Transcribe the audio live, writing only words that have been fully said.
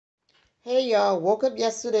Hey y'all, woke up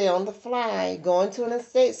yesterday on the fly, going to an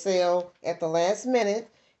estate sale at the last minute,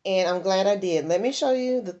 and I'm glad I did. Let me show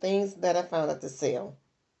you the things that I found at the sale.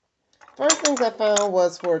 First things I found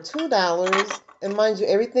was for $2, and mind you,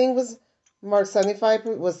 everything was marked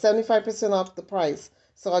 75% off the price.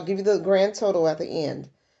 So I'll give you the grand total at the end.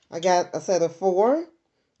 I got a set of 4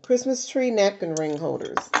 Christmas tree napkin ring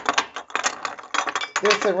holders.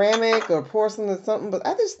 They're ceramic or porcelain or something, but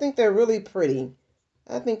I just think they're really pretty.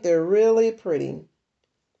 I think they're really pretty.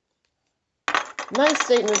 Nice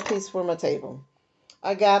statement piece for my table.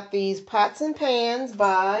 I got these pots and pans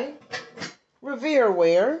by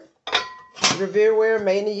Revereware. Revereware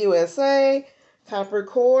made in the USA. Copper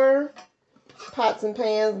core. Pots and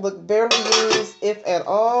pans look barely used, if at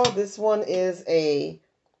all. This one is a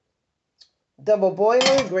double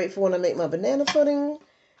boiler. Great for when I make my banana pudding.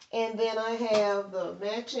 And then I have the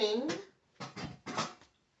matching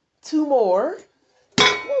 2 more.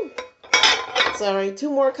 Woo. Sorry, 2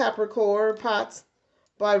 more copper core pots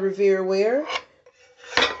by Revereware.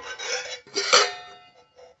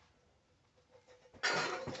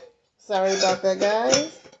 Sorry about that,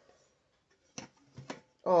 guys.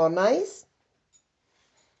 Oh, nice.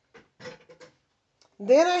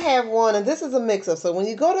 Then I have one, and this is a mix-up. So when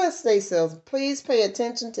you go to estate sales, please pay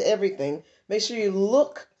attention to everything. Make sure you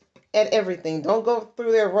look at everything. Don't go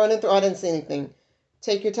through there running through. Oh, I didn't see anything.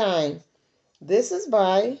 Take your time. This is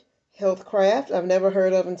by Healthcraft. I've never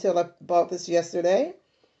heard of until I bought this yesterday.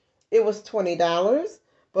 It was $20,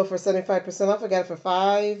 but for 75% off, I got it for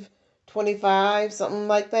 $5.25, something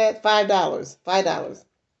like that. $5. $5.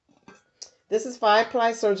 This is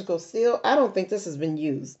 5-ply surgical steel. I don't think this has been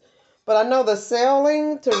used. But I know the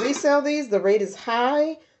selling to resell these, the rate is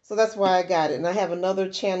high. So that's why I got it. And I have another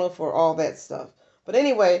channel for all that stuff. But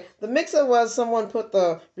anyway, the mix-up was someone put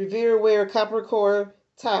the Revereware copper core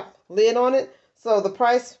top lid on it. So the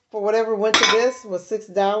price for whatever went to this was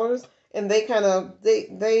 $6. And they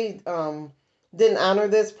didn't honor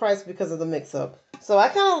this price because of the mix-up. So I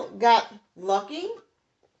kind of got lucky.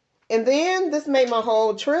 And then this made my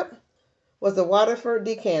whole trip. Was the Waterford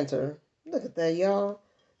decanter. Look at that, y'all.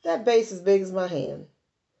 That base is big as my hand.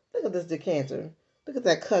 Look at this decanter. Look at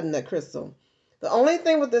that cut in that crystal. The only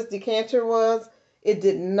thing with this decanter was it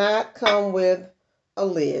did not come with a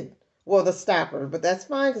lid. Well, the stopper. But that's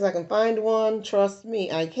fine because I can find one. Trust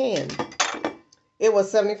me, I can. It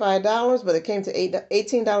was $75, but it came to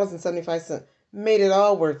 $18.75. Made it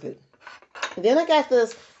all worth it. And then I got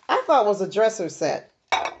this, I thought was a dresser set.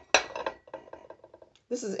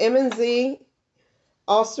 This is M&Z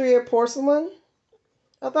Austria porcelain.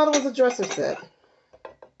 I thought it was a dresser set.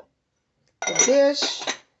 A dish,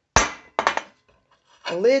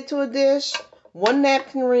 a lid to a dish, 1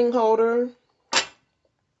 napkin ring holder,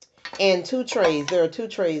 and 2 trays. There are 2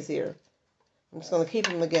 trays here. I'm just going to keep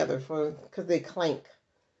them together because they clank.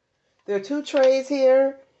 There are 2 trays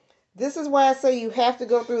here. This is why I say you have to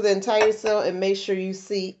go through the entire sale and make sure you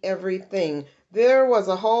see everything. There was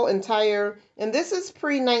a whole entire, and this is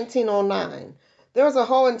pre-1909. There was a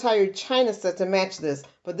whole entire china set to match this.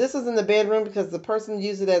 But this is in the bedroom because the person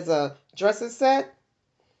used it as a dresser set.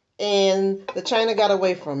 And the china got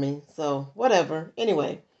away from me. So, whatever.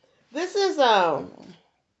 Anyway, this is, what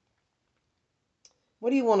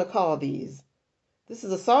do you want to call these? This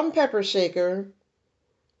is a salt and pepper shaker.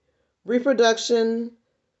 Reproduction.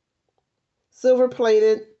 Silver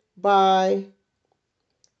plated by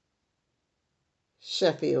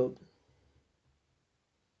Sheffield.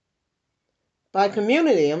 By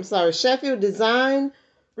Community. I'm sorry. Sheffield Design.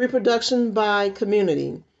 Reproduction by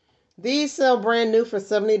Community. These sell brand new for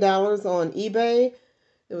 $70 on eBay.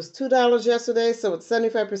 It was $2 yesterday, so it's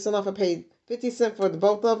 75% off. I paid 50 cents for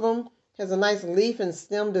both of them. Has a nice leaf and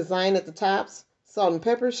stem design at the tops. Salt and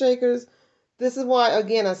pepper shakers. This is why,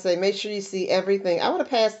 again, I say make sure you see everything. I would have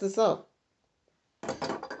passed this up.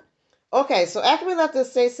 Okay, so after we left the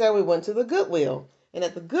estate sale, we went to the Goodwill. And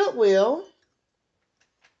at the Goodwill,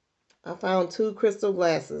 I found 2 crystal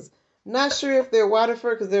glasses. Not sure if they're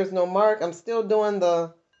Waterford because there's no mark. I'm still doing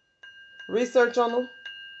the research on them.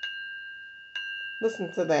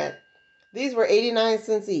 Listen to that. These were 89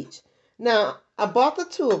 cents each. Now, I bought the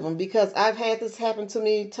 2 of them because I've had this happen to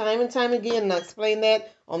me time and time again, and I'll explain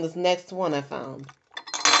that on this next one I found.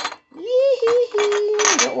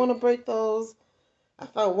 Yee-hee-hee. Don't want to break those. I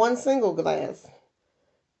found 1 single glass.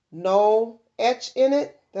 No etch in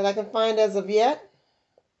it that I can find as of yet.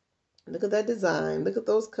 Look at that design. Look at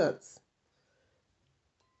those cuts.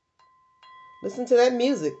 Listen to that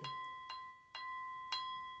music.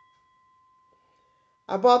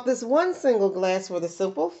 I bought this 1 single glass for the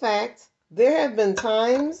simple fact there have been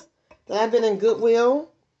times that I've been in Goodwill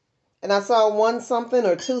and I saw one something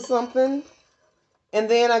or two something, and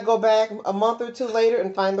then I go back a month or two later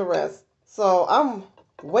and find the rest. So I'm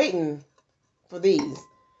waiting for these.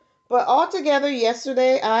 But altogether,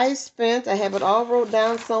 yesterday I have it all wrote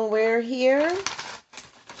down somewhere here,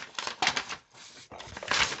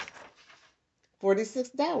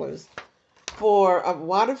 $46 for a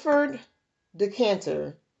Waterford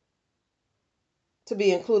decanter to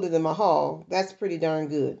be included in my haul. That's pretty darn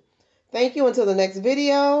good. Thank you. Until the next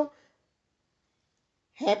video,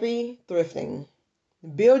 happy thrifting.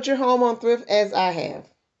 Build your home on thrift as I have.